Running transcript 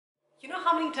You know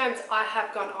how many times I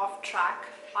have gone off track?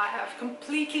 I have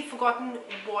completely forgotten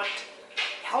what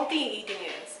healthy eating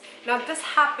is. Now this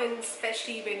happens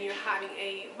especially when you're having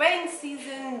a wedding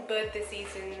season, birthday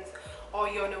seasons, or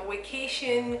you're on a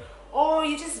vacation, or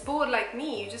you're just bored like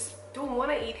me. You just don't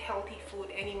want to eat healthy food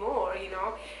anymore,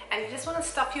 and you just want to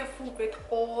stuff your food with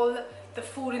all the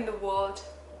food in the world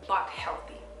but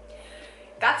healthy.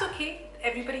 That's okay,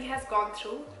 everybody has gone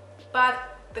through, but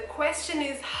the question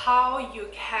is how you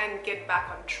can get back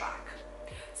on track.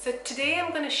 So today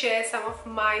I'm going to share some of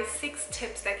my 6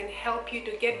 tips that can help you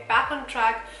to get back on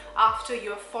track after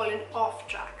you've fallen off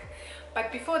track.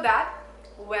 But before that,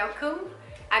 welcome.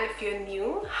 And if you're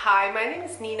new, hi, my name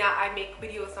is Neena. I make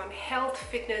videos on health,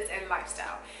 fitness and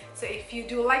lifestyle. So if you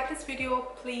do like this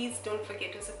video, please don't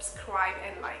forget to subscribe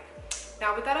and like.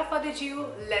 Now without further ado,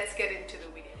 let's get into the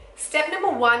video. Step number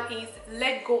 1 is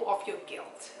let go of your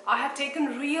guilt. I have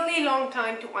taken really long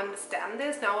time to understand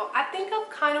this. Now I think I've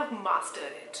kind of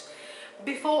mastered it.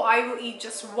 Before, I will eat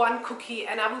just one cookie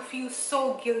and I will feel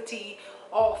so guilty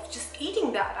of just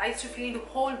eating that. I used to feel the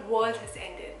whole world has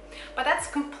ended. But that's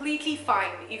completely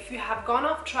fine. If you have gone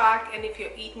off track and if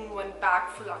you're eating one bag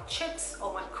full of chips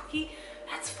or one cookie,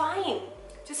 that's fine.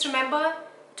 Just remember,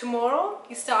 tomorrow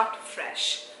you start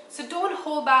fresh. So don't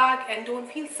hold back and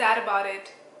don't feel sad about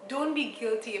it. Don't be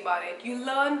guilty about it. You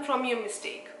learn from your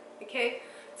mistake, okay?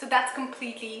 So that's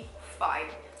completely fine.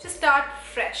 Just start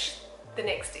fresh the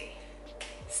next day.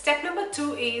 Step number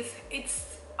 2 is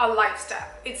it's a lifestyle.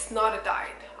 It's not a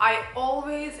diet. I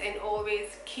always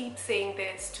keep saying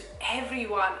this to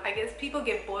everyone. I guess people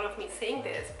get bored of me saying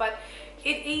this, but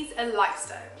it is a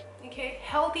lifestyle, okay?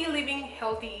 Healthy living,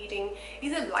 healthy eating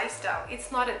is a lifestyle.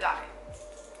 It's not a diet.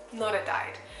 Not a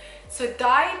diet. So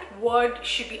diet word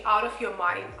should be out of your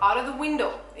mind, out of the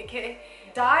window, okay?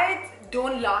 Diets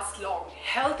don't last long.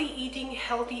 Healthy eating,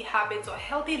 healthy habits or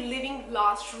healthy living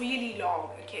lasts really long,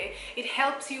 okay? It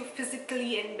helps you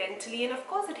physically and mentally, and of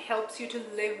course it helps you to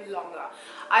live longer.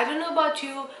 I don't know about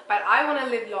you, but I want to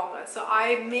live longer. So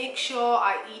I make sure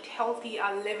I eat healthy,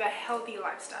 I live a healthy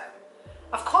lifestyle.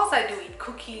 Of course I do eat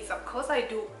cookies, of course I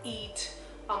do eat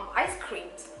ice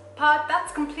creams. But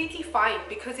that's completely fine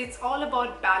because it's all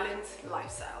about balanced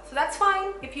lifestyle. So that's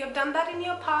fine. If you have done that in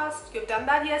your past, you've done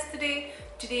that yesterday,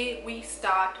 today we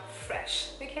start fresh,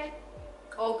 okay?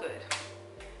 All good.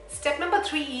 Step number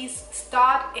 3 is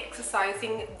start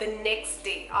exercising the next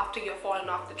day after you've fallen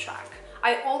off the track.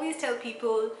 I always tell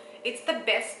people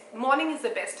morning is the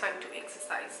best time to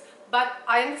exercise. But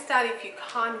I understand if you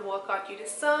can't work out due to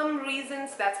some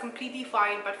reasons, that's completely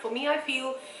fine. But for me, I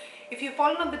feel if you've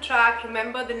fallen off the track,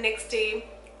 remember the next day,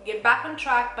 get back on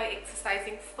track by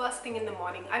exercising first thing in the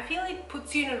morning. I feel it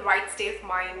puts you in a right state of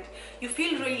mind. You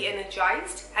feel really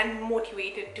energized and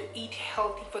motivated to eat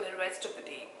healthy for the rest of the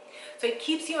day. So it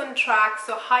keeps you on track.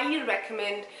 So highly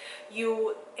recommend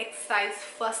you exercise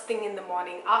first thing in the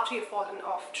morning after you've fallen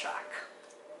off track.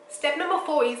 Step number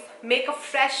 4 is make a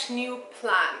fresh new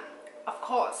plan. Of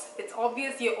course, it's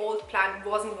obvious your old plan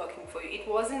wasn't working for you. It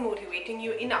wasn't motivating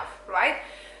you enough, right?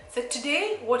 So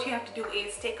today what you have to do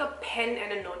is take a pen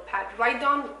and a notepad, write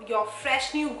down your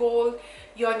fresh new goal,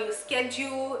 your new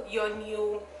schedule, your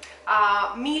new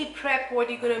meal prep, what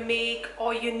you're gonna make,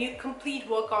 or your new complete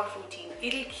workout routine.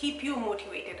 It'll keep you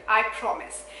motivated, I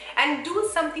promise. And do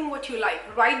something what you like,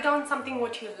 write down something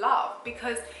what you love,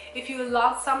 because if you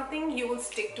love something, you will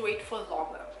stick to it for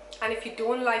longer. And if you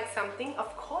don't like something,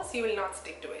 of course you will not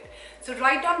stick to it. So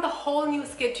write down the whole new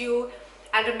schedule.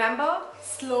 And remember,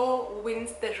 slow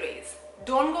wins the race.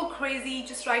 Don't go crazy,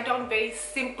 just write down very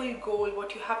simple goal,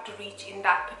 what you have to reach in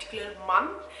that particular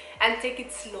month, and take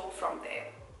it slow from there.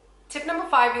 Tip number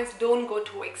 5 is don't go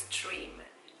too extreme.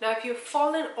 Now if you've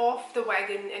fallen off the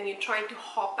wagon and you're trying to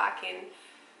hop back in,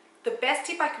 the best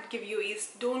tip I could give you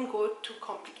is don't go too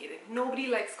complicated. Nobody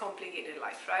likes complicated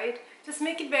life, right? Just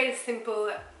make it very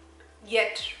simple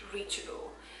yet reachable.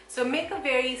 So make a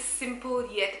very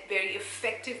simple yet very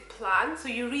effective plan so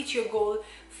you reach your goal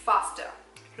faster.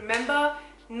 Remember,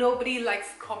 nobody likes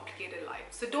complicated life.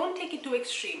 So don't take it too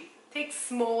extreme. Take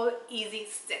small, easy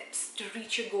steps to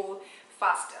reach your goal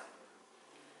faster.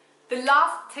 The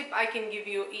last tip I can give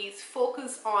you is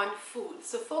focus on food.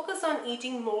 So focus on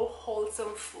eating more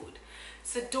wholesome food.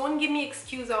 So don't give me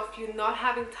excuse of you not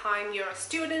having time. You're a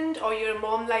student or you're a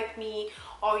mom like me,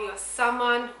 or you're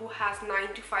someone who has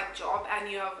 9-to-5 job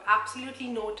and you have absolutely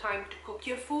no time to cook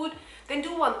your food. Then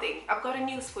do one thing. I've got a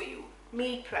news for you.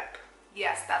 Meal prep.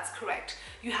 Yes, that's correct.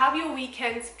 You have your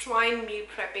weekends trying meal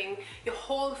prepping your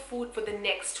whole food for the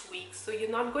next week. So you're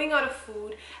not going out of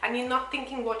food and you're not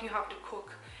thinking what you have to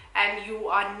cook, and you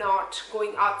are not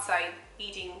going outside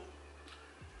eating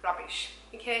rubbish.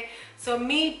 Okay, so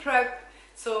meal prep,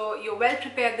 so you're well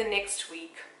prepared the next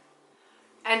week.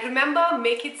 And remember,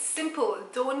 make it simple,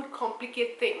 don't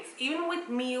complicate things. Even with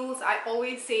meals, I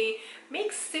always say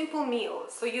make simple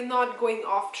meals so you're not going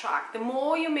off track. The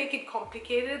more you make it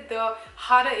complicated, the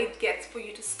harder it gets for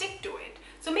you to stick to it.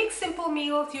 So make simple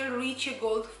meals, you'll reach your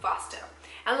goals faster.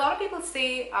 And a lot of people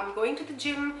say, I'm going to the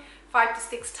gym 5 to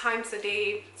 6 times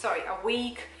a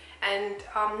week, and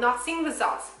not seeing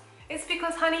results. It's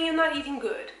because, honey, you're not eating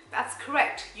good. That's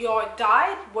correct. Your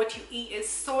diet, what you eat, is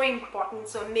so important.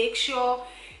 So make sure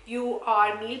you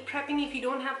are meal prepping if you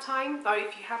don't have time, or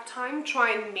if you have time,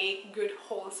 try and make good,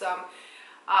 wholesome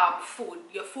food.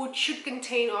 Your food should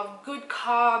contain of good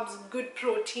carbs, good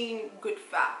protein, good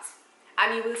fats,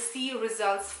 and you will see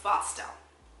results faster.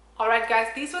 Alright guys,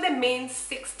 these were the main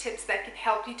 6 tips that can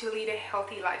help you to lead a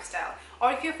healthy lifestyle.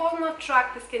 Or if you're falling off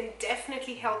track, this can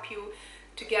definitely help you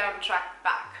to get on track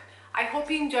back. I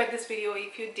hope you enjoyed this video.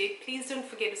 If you did, please don't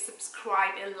forget to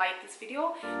subscribe and like this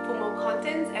video for more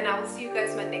content, and I will see you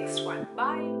guys in my next one.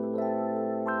 Bye!